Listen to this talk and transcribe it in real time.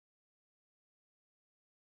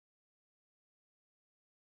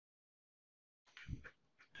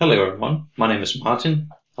Hello everyone, my name is Martin.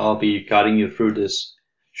 I'll be guiding you through this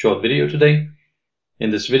short video today. In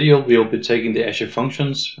this video we'll be taking the Azure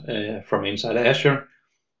Functions from inside Azure.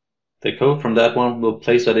 The code from that one, we'll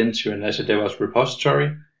place that into an Azure DevOps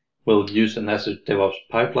repository. We'll use an Azure DevOps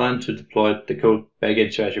pipeline to deploy the code back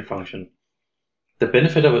into Azure Function. The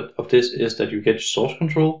benefit of this is that you get source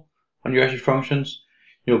control on your Azure Functions.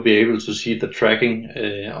 You'll be able to see the tracking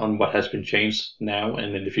on what has been changed now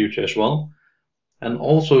and in the future as well. And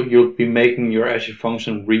also you'll be making your Azure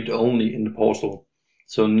Function read-only in the portal.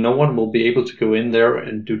 So no one will be able to go in there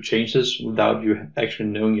and do changes without you actually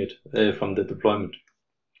knowing it from the deployment.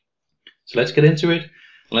 So let's get into it.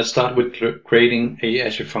 Let's start with creating a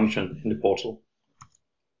Azure Function in the portal.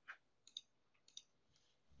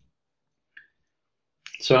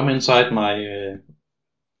 So I'm inside my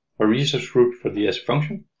resource group for the Azure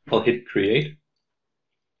Function. I'll hit create.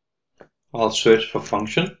 I'll search for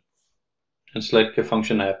function and select a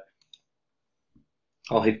function app.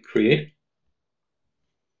 I'll hit create.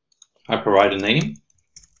 I provide a name.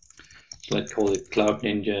 So let's call it Cloud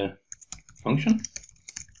Ninja Function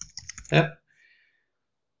app.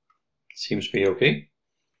 Seems to be okay.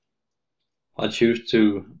 I'll choose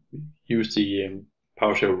to use the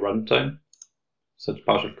PowerShell runtime, so it's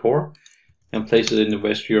PowerShell core, and place it in the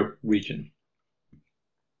West Europe region.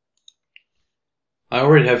 I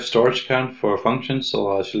already have storage account for functions, so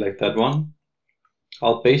I'll select that one.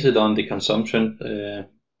 I'll base it on the consumption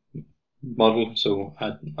model, so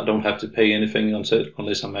I don't have to pay anything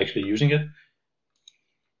unless I'm actually using it.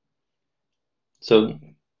 So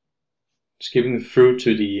skipping through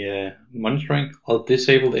to the monitoring, I'll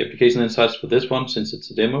disable the application insights for this one since it's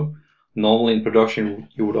a demo. Normally in production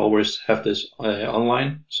you would always have this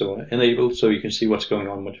online, so enable so you can see what's going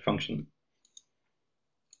on with the function.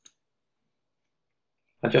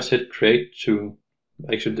 I just hit create to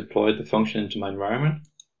actually deploy the function into my environment.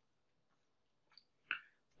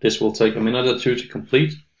 This will take a minute or two to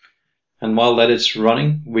complete, and while that is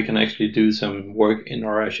running we can actually do some work in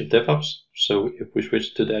our Azure DevOps. So if we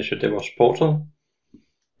switch to the Azure DevOps portal,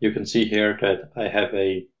 you can see here that I have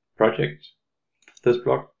a project, this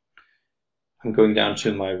block. I'm going down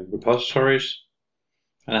to my repositories,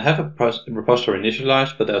 and I have a repository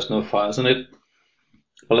initialized, but there's no files in it.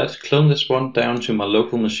 But let's clone this one down to my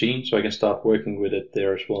local machine so I can start working with it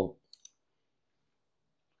there as well.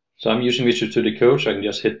 So I'm using Visual Studio Code, so I can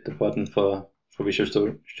just hit the button for Visual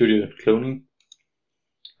Studio cloning.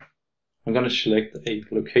 I'm going to select a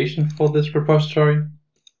location for this repository,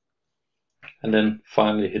 and then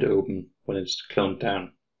finally hit open when it's cloned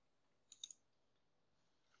down.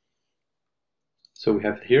 So we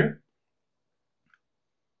have it here.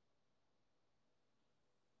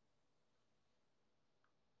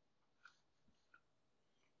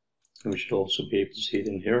 And we should also be able to see it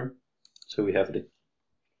in here. So we have it.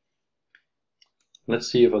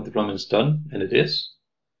 Let's see if our deployment is done, and it is.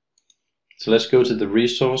 So let's go to the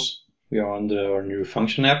resource. We are on our new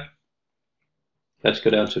function app. Let's go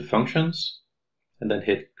down to functions and then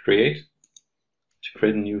hit create to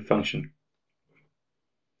create a new function.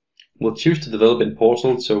 We'll choose to develop in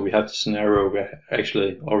portal, so we have the scenario where we're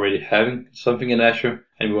actually already having something in Azure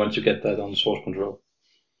and we want to get that on source control.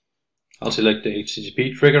 I'll select the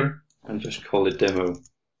HTTP trigger and just call it demo.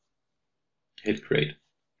 Hit create.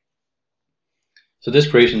 So this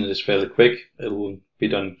creation is fairly quick. It will be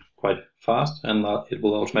done quite fast, and it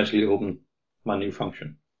will automatically open my new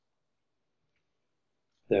function.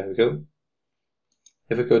 There we go.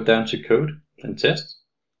 If I go down to code and test,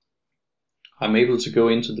 I'm able to go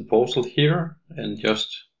into the portal here and just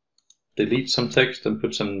delete some text and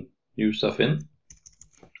put some new stuff in.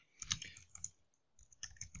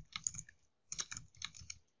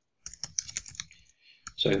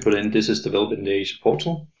 So I can put in this is developed in the Azure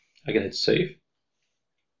portal. I can hit save.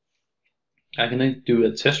 I can then do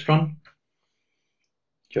a test run.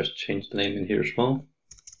 Just change the name in here as well.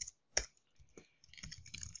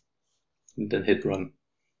 And then hit run.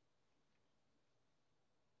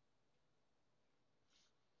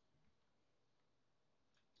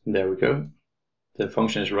 And there we go. The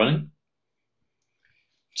function is running.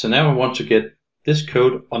 So now I want to get this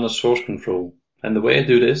code on a source control. And the way I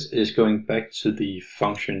do this is going back to the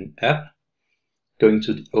function app, going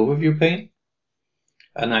to the overview pane,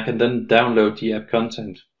 and I can then download the app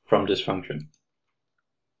content from this function.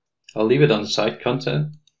 I'll leave it on the site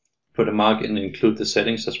content, put a mark and include the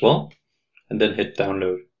settings as well, and then hit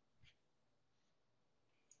download.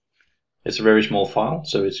 It's a very small file,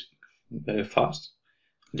 so it's very fast.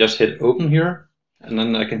 Just hit open here, and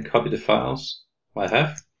then I can copy the files I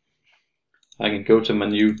have. I can go to my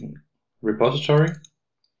new repository,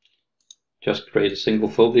 just create a single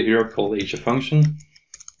folder here called Azure Function,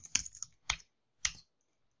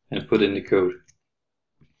 and put in the code.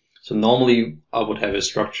 So normally I would have a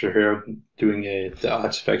structure here doing the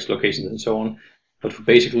artifacts, locations, and so on. But for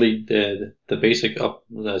basically the basic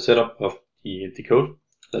setup of the code,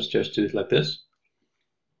 let's just do it like this.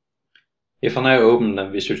 If I now open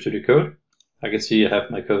Visual Studio Code, I can see I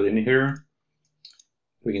have my code in here.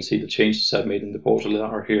 We can see the changes I've made in the portal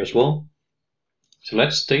are here as well. So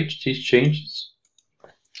let's stage these changes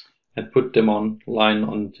and put them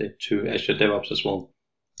online to Azure DevOps as well.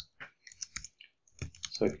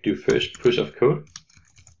 So I can do first push of code,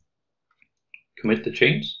 commit the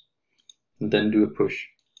change, and then do a push.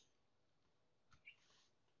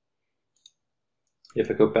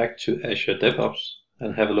 If I go back to Azure DevOps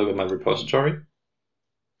and have a look at my repository,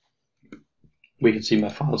 we can see my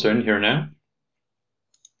files are in here now.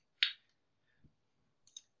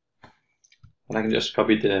 And I can just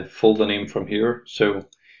copy the folder name from here. So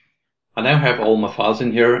I now have all my files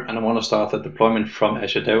in here, and I want to start the deployment from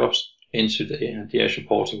Azure DevOps into the Azure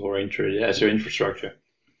portal or into the Azure infrastructure.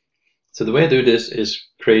 So the way I do this is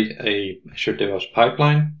create a Azure DevOps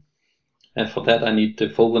pipeline, and for that I need the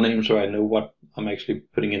folder name so I know what I'm actually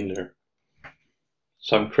putting in there.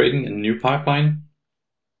 So I'm creating a new pipeline.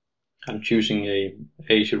 I'm choosing a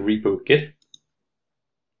Azure repo Git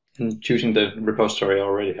and choosing the repository I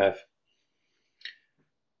already have.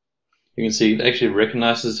 You can see it actually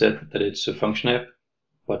recognizes that it's a function app,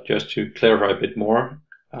 but just to clarify a bit more,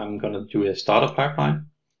 I'm going to do a startup pipeline.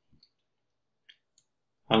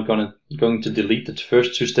 I'm going to delete the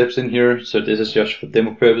first two steps in here, so this is just for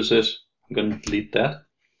demo purposes. I'm going to delete that.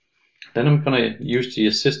 Then I'm going to use the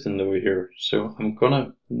assistant over here. So I'm going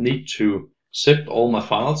to need to zip all my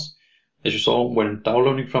files. As you saw when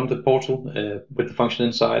downloading from the portal with the function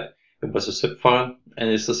inside, it was a zip file, and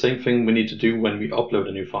it's the same thing we need to do when we upload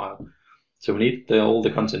a new file. So we need all the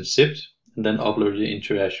content zipped and then upload it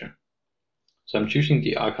into Azure. So I'm choosing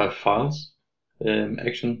the archive files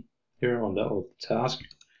action here on the task.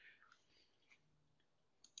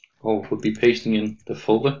 Or we'll be pasting in the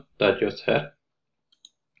folder that I just had.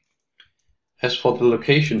 As for the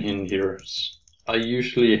location in here, I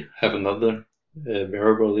usually have another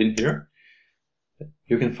variable in here.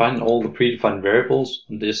 You can find all the predefined variables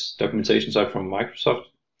on this documentation site from Microsoft.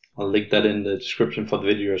 I'll link that in the description for the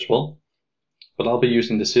video as well. But I'll be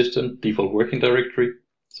using the system default working directory.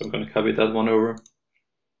 So I'm going to copy that one over,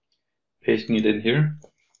 pasting it in here.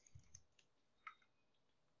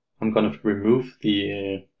 I'm going to remove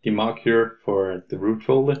the mark here for the root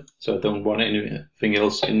folder, so I don't want anything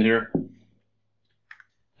else in here.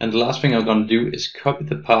 And the last thing I'm going to do is copy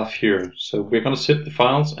the path here. So we're going to zip the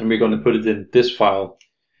files and we're going to put it in this file.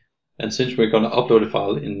 And since we're going to upload the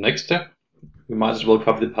file in the next step, we might as well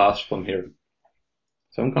copy the path from here.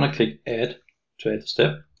 So I'm going to click add to add the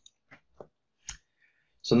step.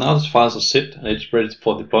 So now the files are zipped and it's ready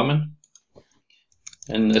for deployment.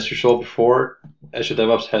 And as you saw before, Azure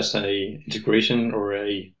DevOps has an integration or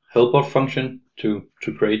a helper function to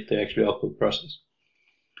create the actual upload process.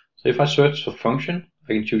 So if I search for function,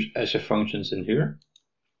 I can choose Azure Functions in here.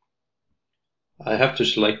 I have to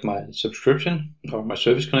select my subscription or my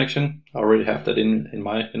service connection. I already have that in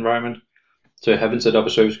my environment. So if you haven't set up a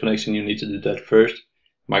service connection, you need to do that first.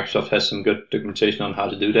 Microsoft has some good documentation on how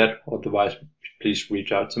to do that. Otherwise, please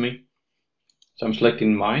reach out to me. So I'm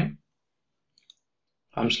selecting mine.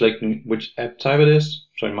 I'm selecting which app type it is.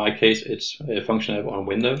 So in my case, it's a function app on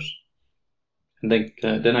Windows. And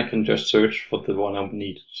then I can just search for the one I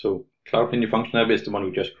need. So Cloud Mini Function App is the one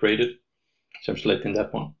we just created. So I'm selecting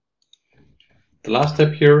that one. The last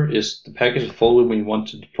step here is the package or folder we want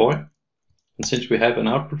to deploy. And since we have an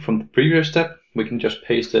output from the previous step, we can just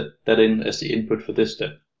paste that in as the input for this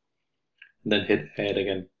step. And then hit add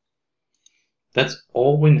again. That's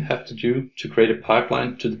all we have to do to create a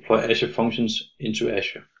pipeline to deploy Azure Functions into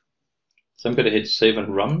Azure. So I'm going to hit save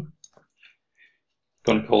and run. I'm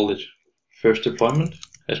going to call it first deployment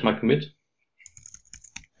as my commit.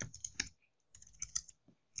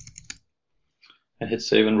 And hit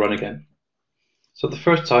save and run again. So the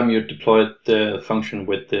first time you deploy the function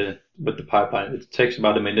with the pipeline, it takes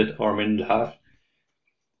about a minute or a minute and a half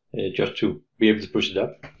just to be able to push it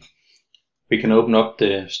up. We can open up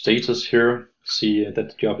the status here, see that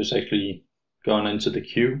the job is actually gone into the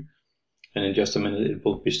queue, and in just a minute it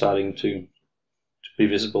will be starting to be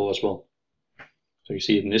visible as well. So you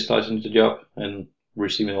see it initializing the job and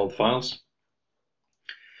receiving all the files.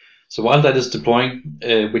 So while that is deploying,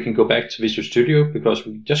 we can go back to Visual Studio because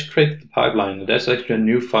we just created the pipeline, and that's actually a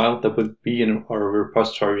new file that will be in our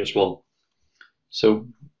repository as well. So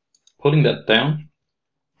pulling that down,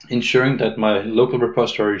 ensuring that my local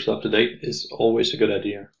repository is up to date is always a good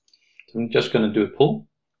idea. So I'm just going to do a pull.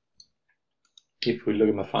 if we look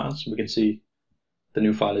at my files, we can see the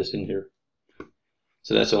new file is in here.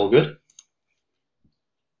 So that's all good.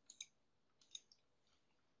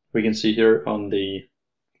 We can see here on the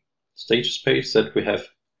status page that we have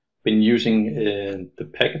been using the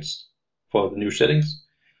packets for the new settings.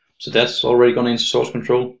 So that's already gone into source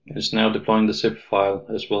control, and it's now deploying the zip file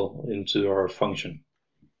as well into our function.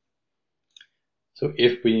 So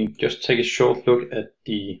if we just take a short look at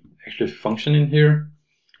the actual function in here,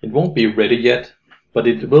 it won't be ready yet, but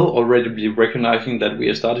it will already be recognizing that we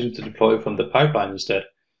are starting to deploy from the pipeline instead.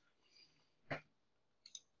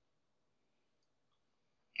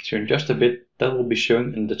 So in just a bit, that will be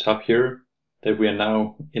shown in the top here that we are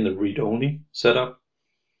now in the read-only setup,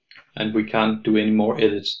 and we can't do any more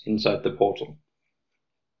edits inside the portal.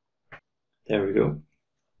 There we go.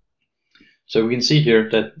 So we can see here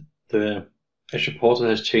that the Azure portal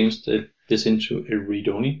has changed this into a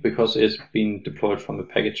read-only because it's been deployed from the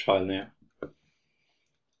package file now.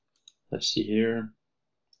 Let's see here.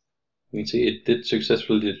 We can see it did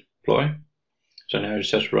successfully deploy. So now it's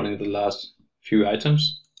just running the last few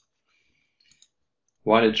items.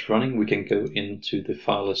 While it's running, we can go into the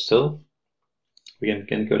file itself. We can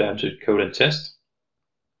again go down to code and test.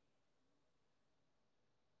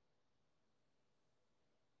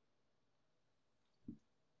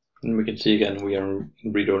 And we can see again we are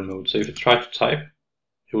in read-only mode. So if you try to type,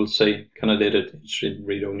 it will say candidated it's in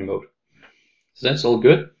read-only mode. So that's all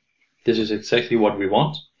good. This is exactly what we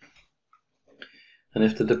want. And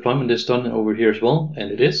if the deployment is done over here as well,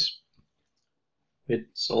 and it is,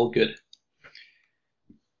 it's all good.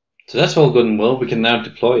 So that's all good and well. We can now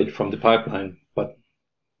deploy it from the pipeline, but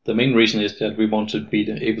the main reason is that we want to be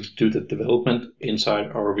able to do the development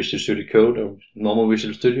inside our Visual Studio Code or normal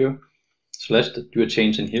Visual Studio. So let's do a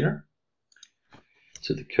change in here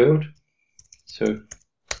to the code. So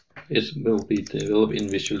it will be developed in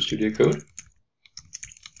Visual Studio Code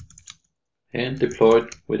and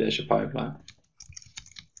deployed with Azure Pipeline.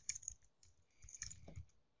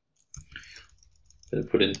 We'll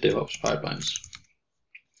put in DevOps pipelines.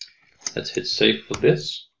 Let's hit save for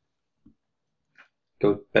this.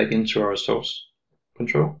 Go back into our source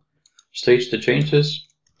control, stage the changes,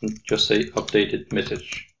 and just say updated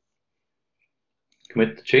message.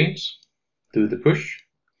 Commit the change, do the push,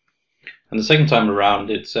 and the second time around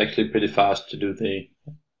it's actually pretty fast to do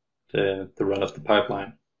the run of the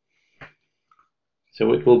pipeline.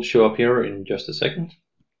 So it will show up here in just a second.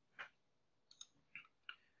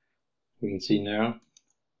 We can see now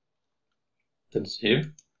that it's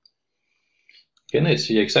here. Again, it's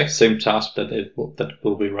the exact same task that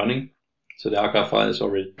will be running. So the archive file is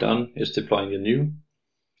already done. It's deploying the new.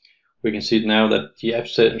 We can see now that the app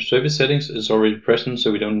service settings is already present,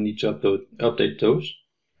 so we don't need to update those.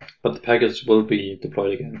 But the package will be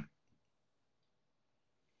deployed again.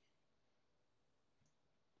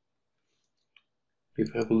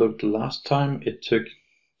 If we have a look the last time, it took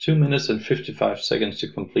 2 minutes and 55 seconds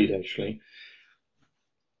to complete actually.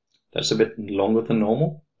 That's a bit longer than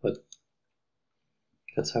normal, but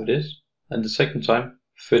that's how it is. And the second time,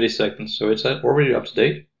 30 seconds, so it's already up to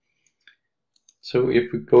date. So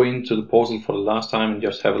if we go into the portal for the last time and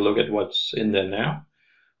just have a look at what's in there now,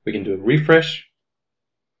 we can do a refresh.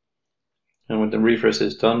 And when the refresh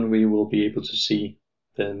is done, we will be able to see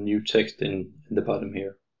the new text in the bottom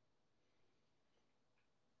here.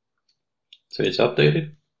 So it's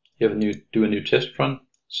updated. You have do a new test run,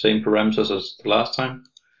 same parameters as the last time.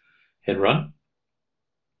 Hit run.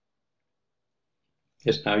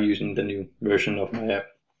 It's now using the new version of my app.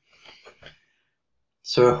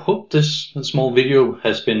 So I hope this small video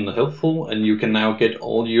has been helpful and you can now get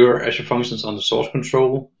all your Azure functions under source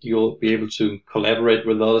control. You'll be able to collaborate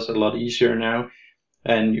with others a lot easier now,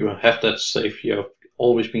 and you have that safety of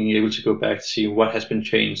always being able to go back to see what has been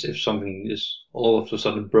changed if something is all of a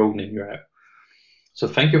sudden broken in your app. So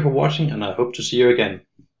thank you for watching, and I hope to see you again.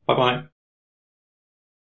 Bye bye.